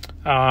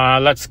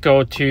 Let's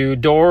go to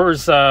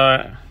doors.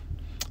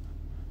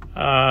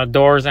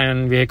 doors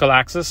and vehicle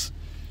access.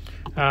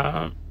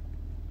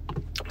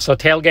 So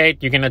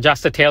tailgate, you can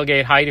adjust the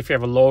tailgate height. If you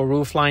have a low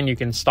roof line, you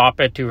can stop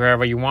it to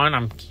wherever you want.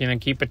 I'm going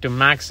to keep it to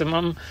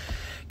maximum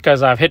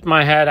because I've hit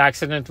my head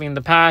accidentally in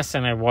the past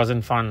and it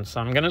wasn't fun. So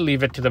I'm going to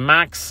leave it to the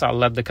max. I'll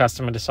let the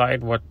customer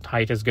decide what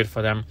height is good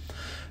for them.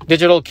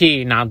 Digital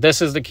key. Now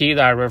this is the key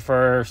that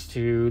refers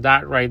to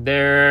that right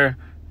there.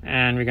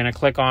 And we're going to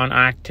click on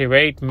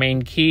activate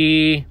main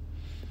key.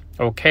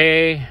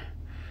 Okay.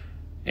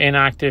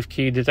 Inactive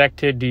key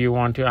detected. Do you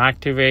want to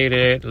activate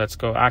it? Let's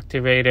go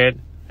activate it.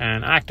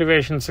 And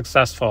activation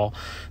successful.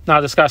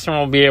 Now this customer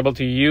will be able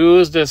to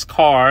use this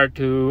card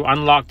to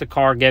unlock the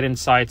car, get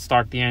inside,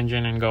 start the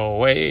engine, and go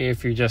away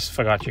if you just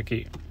forgot your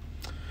key.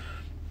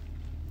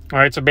 All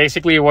right, so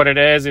basically what it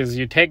is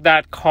you take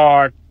that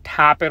card,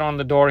 tap it on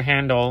the door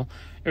handle.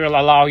 It will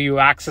allow you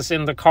access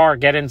in the car,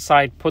 get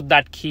inside, put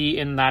that key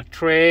in that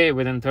tray.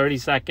 Within 30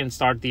 seconds,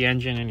 start the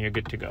engine, and you're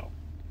good to go.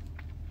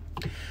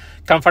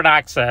 Comfort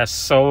access,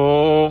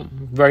 so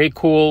very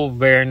cool,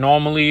 where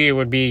normally it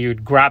would be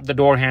you'd grab the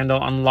door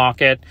handle,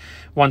 unlock it.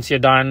 Once you're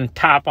done,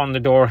 tap on the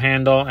door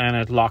handle and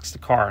it locks the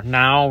car.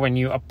 Now when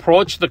you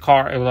approach the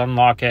car, it will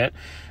unlock it,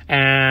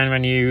 and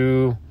when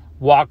you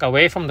walk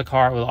away from the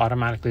car, it will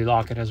automatically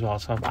lock it as well.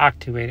 So I've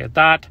activated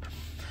that.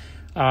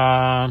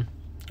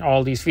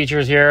 All these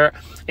features here.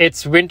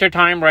 It's winter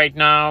time right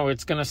now.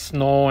 It's gonna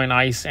snow and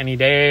ice any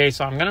day,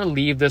 so I'm gonna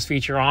leave this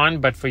feature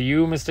on. But for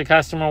you, Mr.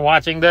 Customer,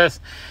 watching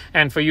this,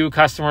 and for you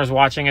customers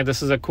watching it,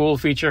 this is a cool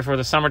feature for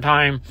the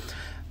summertime.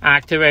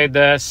 Activate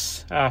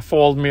this.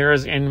 Fold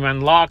mirrors in when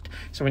locked.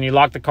 So when you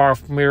lock the car,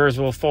 mirrors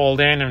will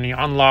fold in, and when you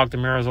unlock, the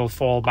mirrors will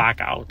fold back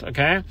out.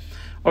 Okay.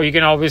 Or you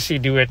can obviously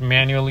do it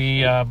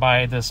manually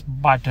by this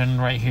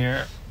button right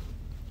here.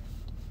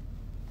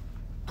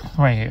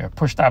 Right here,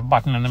 push that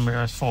button and the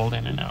mirrors fold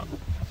in and out.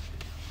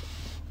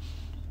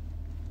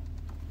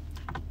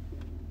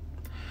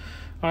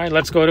 All right,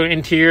 let's go to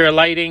interior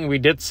lighting. We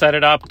did set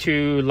it up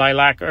to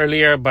lilac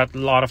earlier, but a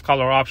lot of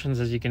color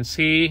options, as you can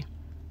see.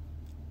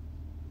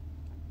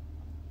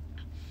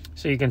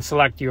 So you can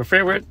select your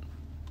favorite.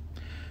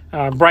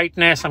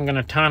 Brightness, I'm going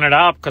to turn it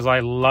up because I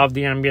love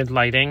the ambient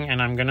lighting,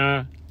 and I'm going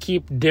to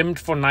keep dimmed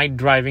for night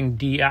driving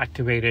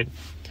deactivated.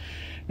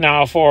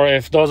 Now,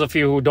 if those of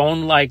you who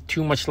don't like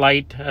too much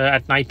light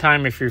at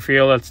nighttime, if you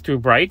feel it's too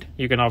bright,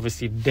 you can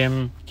obviously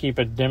keep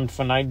it dimmed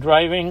for night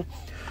driving,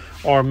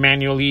 or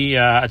manually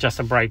adjust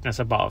the brightness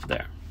above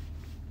there.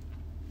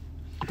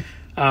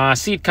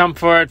 Seat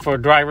comfort for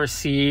driver's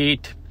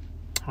seat.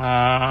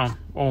 Oh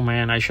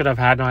man, I should have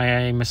had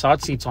my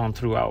massage seats on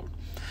throughout.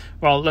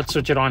 Well, let's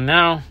switch it on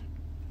now.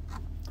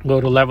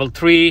 Go to level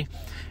 3.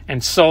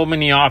 And so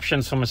many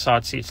options for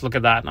massage seats. Look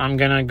at that. I'm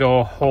going to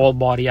go whole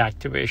body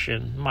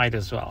activation. Might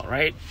as well,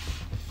 right?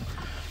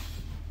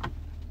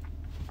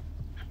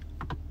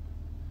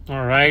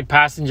 All right,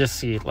 passenger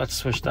seat. Let's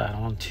switch that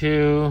on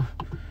too.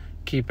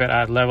 Keep it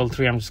at level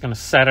 3. I'm just going to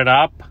set it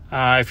up.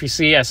 If you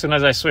see, as soon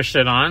as I switched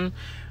it on,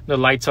 the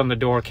lights on the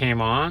door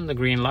came on, the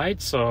green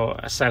lights. So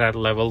I set at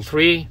level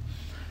 3.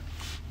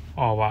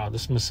 Oh, wow.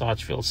 This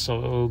massage feels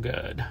so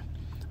good.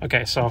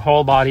 Okay, so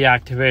whole body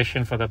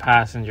activation for the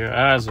passenger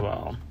as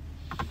well.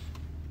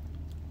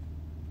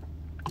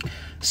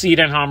 Seat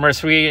and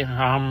armrest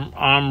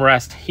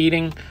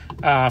heating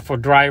for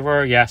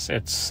driver. Yes,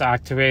 it's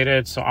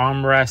activated. So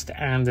armrest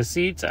and the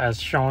seats as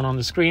shown on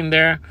the screen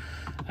there.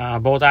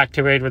 Both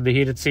activate with the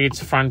heated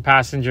seats. Front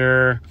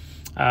passenger,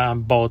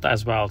 both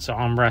as well. So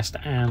armrest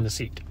and the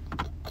seat.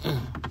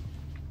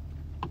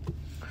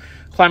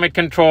 Climate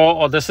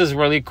control. Oh, this is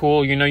really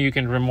cool. You know, you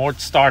can remote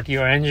start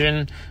your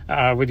engine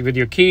with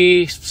your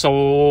key.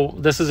 So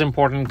this is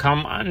important.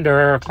 Come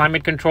under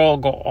climate control,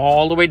 go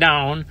all the way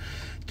down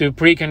to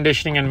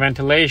preconditioning and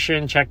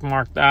ventilation. Check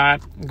mark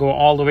that. Go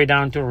all the way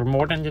down to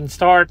remote engine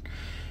start.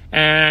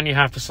 And you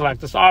have to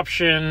select this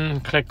option.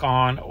 Click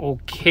on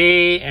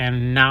OK.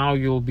 And now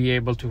you'll be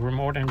able to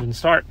remote engine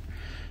start.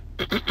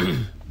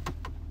 All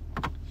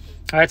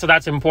right, so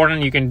that's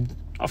important. You can,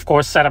 of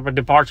course, set up a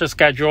departure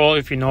schedule.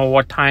 If you know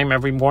what time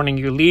every morning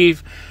you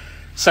leave,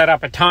 set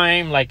up a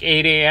time like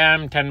 8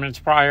 a.m., 10 minutes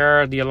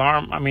prior.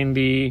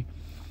 The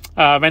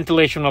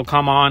ventilation will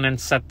come on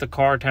and set the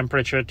car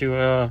temperature to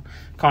a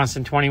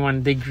constant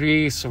 21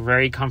 degrees. So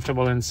very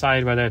comfortable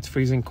inside, whether it's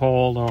freezing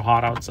cold or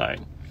hot outside.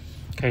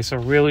 Okay, so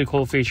really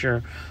cool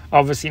feature.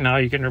 Obviously, now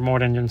you can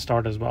remote engine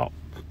start as well.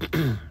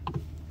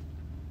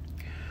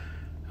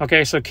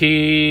 Okay, so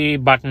key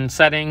button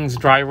settings,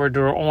 driver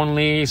door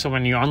only. So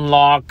when you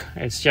unlock,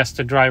 it's just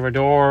the driver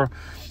door,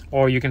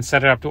 or you can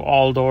set it up to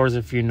all doors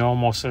if you know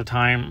most of the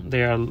time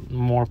there are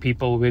more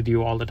people with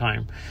you all the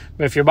time.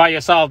 But if you're by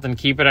yourself, then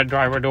keep it at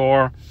driver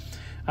door.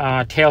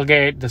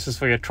 Tailgate, this is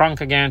for your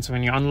trunk again. So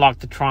when you unlock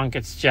the trunk,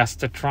 it's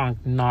just the trunk,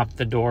 not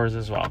the doors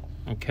as well.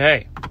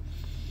 Okay.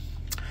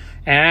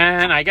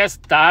 And I guess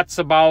that's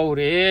about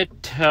it.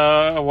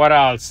 What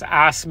else?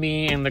 Ask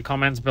me in the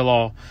comments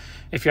below.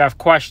 If you have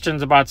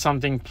questions about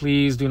something,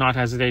 please do not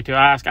hesitate to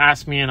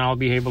ask me, and I'll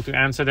be able to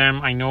answer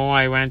them. I know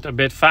I went a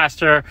bit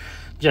faster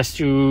just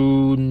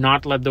to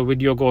not let the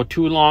video go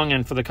too long,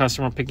 and for the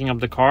customer picking up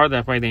the car,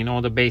 that way they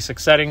know the basic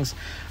settings.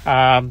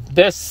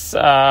 This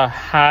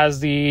has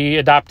the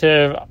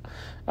adaptive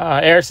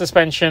air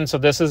suspension, so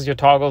this is your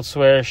toggle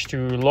switch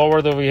to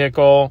lower the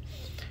vehicle,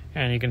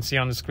 and you can see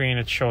on the screen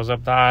it shows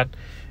up that,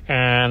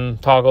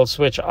 and toggle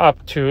switch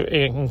up to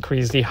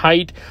increase the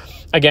height.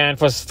 Again,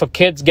 for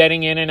kids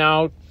getting in and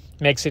out,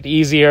 makes it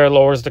easier,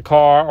 lowers the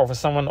car, or for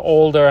someone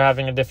older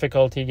having a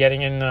difficulty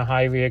getting in a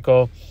high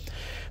vehicle,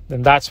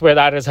 then that's where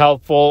that is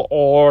helpful.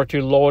 Or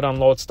to load,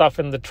 unload stuff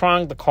in the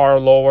trunk, the car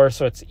lower,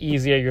 so it's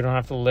easier, you don't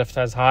have to lift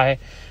as high.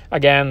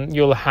 Again,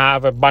 you'll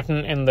have a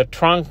button in the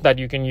trunk that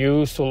you can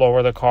use to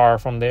lower the car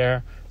from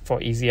there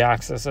for easy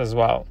access as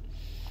well.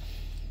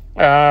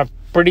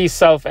 Pretty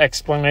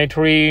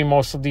self-explanatory,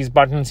 most of these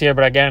buttons here,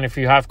 but again, if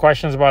you have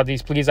questions about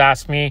these, please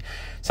ask me.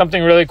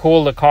 Something really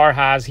cool, the car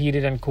has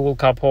heated and cool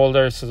cup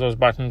holders, so those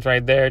buttons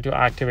right there to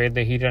activate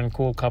the heated and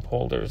cool cup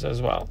holders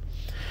as well.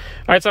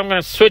 All right, so I'm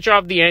going to switch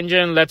off the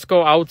engine. Let's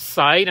go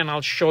outside and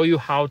I'll show you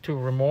how to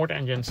remote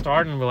engine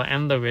start, and we'll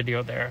end the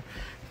video there.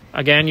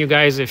 Again, you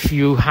guys, if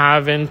you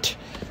haven't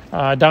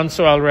done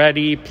so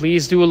already,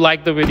 please do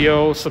like the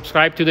video,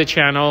 subscribe to the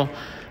channel.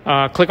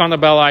 Click on the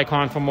bell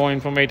icon for more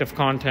informative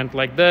content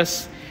like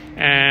this,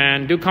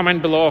 and do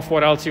comment below of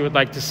what else you would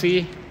like to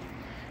see.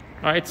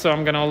 All right, so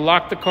I'm gonna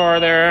lock the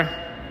car there,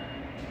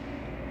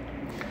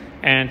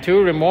 and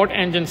to remote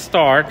engine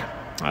start,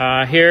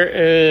 here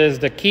is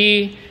the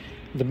key.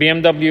 The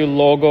BMW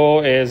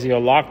logo is your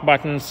lock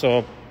button,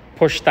 so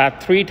push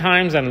that 3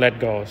 times and let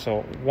go.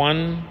 So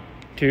 1,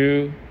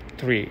 2,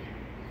 3,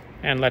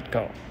 and let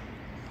go.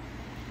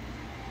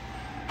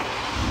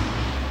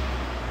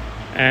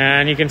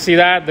 And you can see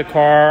that the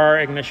car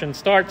ignition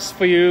starts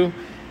for you.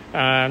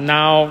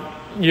 Now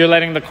you're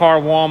letting the car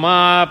warm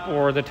up,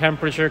 or the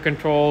temperature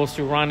controls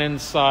to run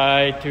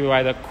inside to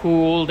either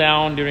cool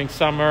down during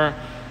summer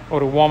or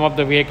to warm up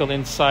the vehicle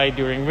inside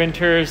during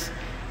winters.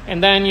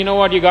 And then you know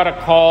what, you got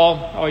a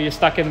call, or you're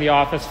stuck in the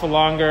office for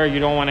longer, you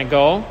don't want to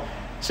go.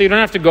 So you don't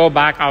have to go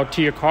back out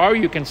to your car.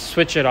 You can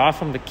switch it off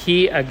from the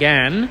key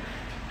again.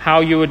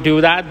 How you would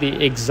do that?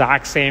 The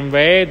exact same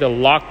way, the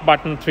lock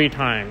button 3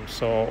 times.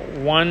 So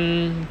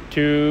 1,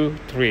 2,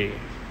 3.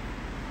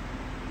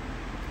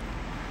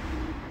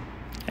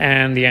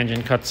 And the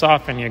engine cuts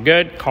off and you're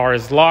good. Car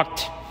is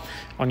locked.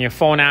 On your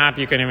phone app,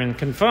 you can even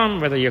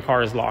confirm whether your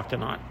car is locked or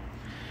not.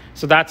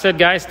 So that's it,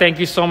 guys. Thank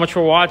you so much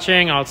for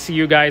watching. I'll see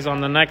you guys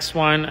on the next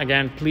one.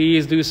 Again,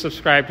 please do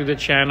subscribe to the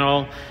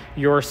channel.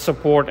 Your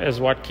support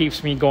is what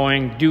keeps me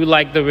going. Do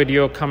like the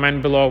video,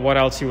 comment below what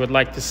else you would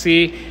like to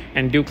see,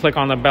 and do click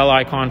on the bell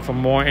icon for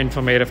more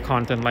informative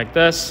content like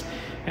this.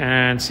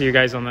 And see you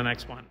guys on the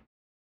next one.